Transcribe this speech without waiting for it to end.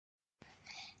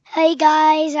Hey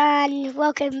guys, and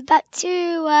welcome back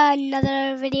to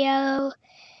another video.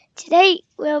 Today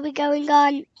we'll be going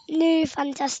on New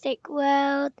Fantastic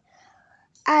World,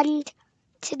 and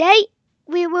today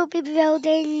we will be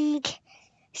building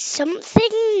something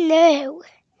new.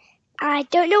 I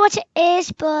don't know what it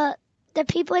is, but the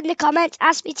people in the comments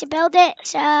asked me to build it,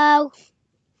 so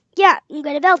yeah, I'm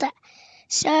going to build it.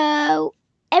 So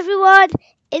everyone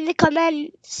in the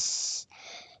comments,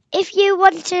 if you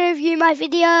want to view my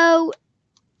video,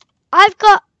 I've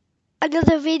got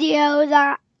another video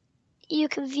that you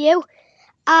can view,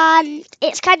 and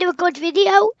it's kind of a good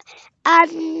video.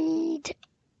 And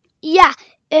yeah,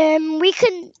 we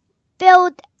can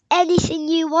build anything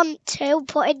you want to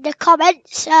put in the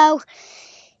comments. So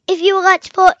if you would like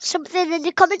to put something in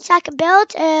the comments I can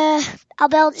build, I'll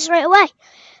build it straight away.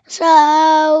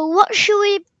 So what should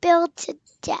we build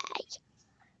today?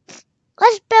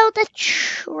 Let's build a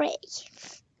tree,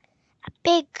 a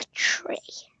big tree.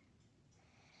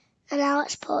 And now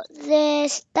let's put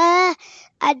this there.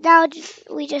 And now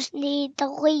we just need the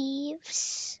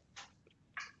leaves.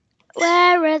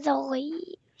 Where are the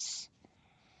leaves?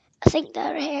 I think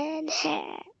they're in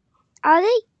here. Are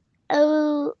they?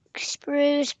 Oak,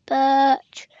 spruce,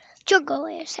 birch, jungle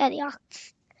leaves. There they are.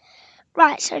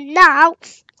 Right, so now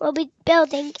we'll be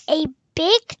building a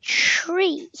big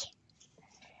tree.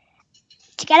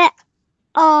 To get it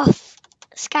off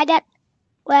Skynet,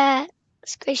 where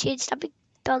Squishy and Stumpy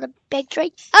build a big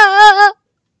tree. Ah!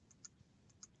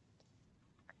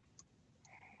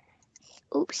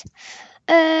 Oops.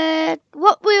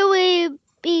 What will we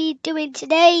be doing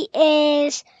today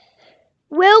is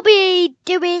we'll be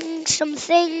doing some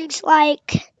things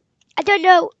like, I don't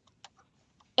know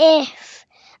if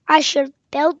I should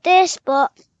build this,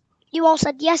 but you all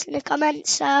said yes in the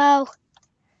comments, so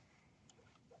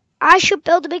I should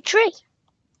build a big tree.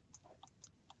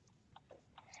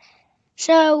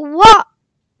 So what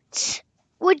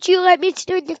would you like me to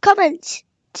do in the comments?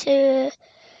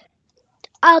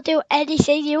 I'll do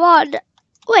anything you want.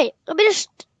 Wait, let me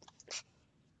just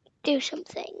do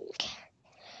something.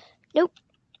 Nope.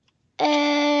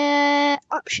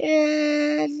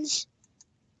 Options.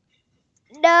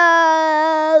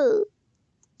 No.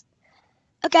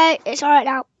 Okay, it's alright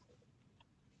now.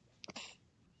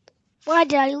 Why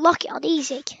did I lock it on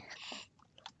easy?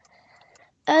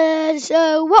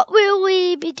 So what will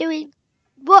we be doing?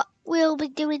 What we'll be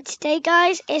doing today,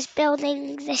 guys, is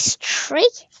building this tree,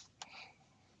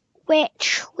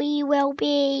 which we will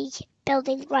be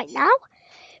building right now.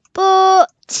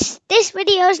 But this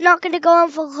video is not going to go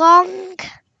on for long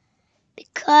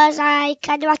because I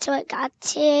kind of have to work out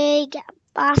to get a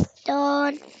bath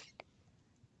done.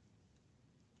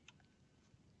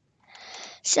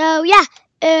 So yeah,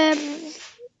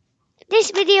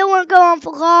 this video won't go on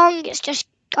for long. It's just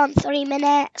gone 3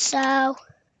 minutes. So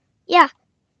yeah,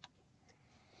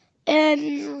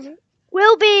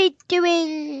 we'll be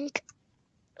doing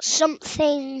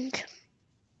something.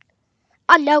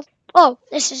 Oh no! Oh,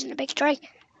 this isn't a big tree.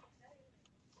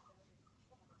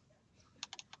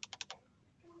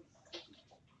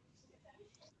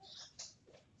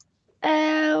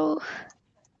 Oh,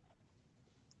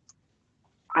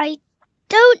 I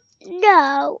don't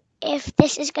know if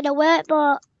this is gonna work,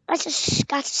 but let's just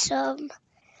scatter some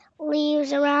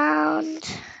leaves around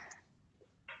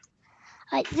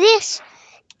like this.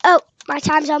 Oh, my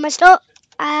time's almost up,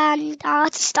 and I'll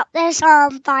have to stop this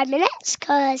on 5 minutes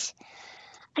because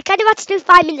I kind of have to do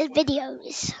 5-minute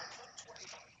videos.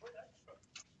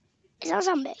 Is that a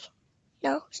zombie?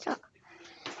 No, it's not.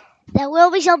 There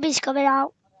will be zombies coming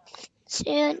out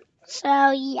soon,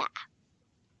 so yeah.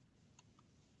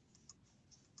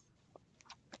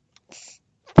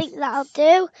 I think that'll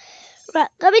do. Right,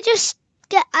 let me just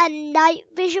get a night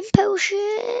vision potion.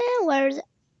 Where is it?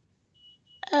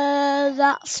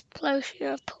 That's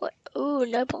potion. Ooh,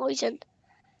 no poison.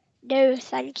 No,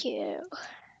 thank you.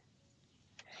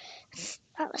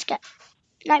 Right, let's get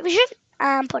night vision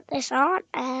and put this on,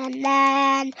 and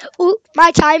then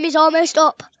my time is almost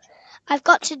up. I've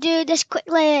got to do this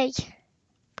quickly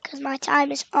because my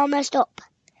time is almost up.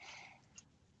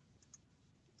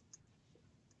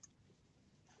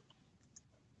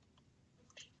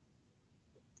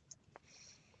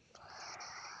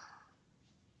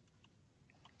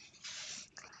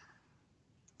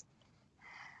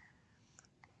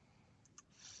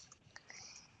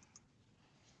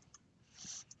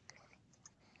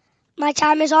 My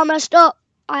time is almost up.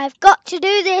 I've got to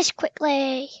do this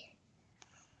quickly.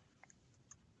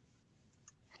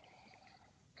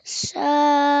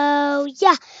 So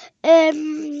yeah,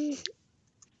 if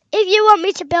you want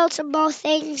me to build some more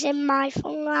things in my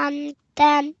farmland,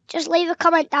 then just leave a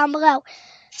comment down below.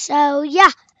 So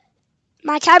yeah,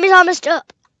 my time is almost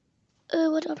up.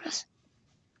 What do I press?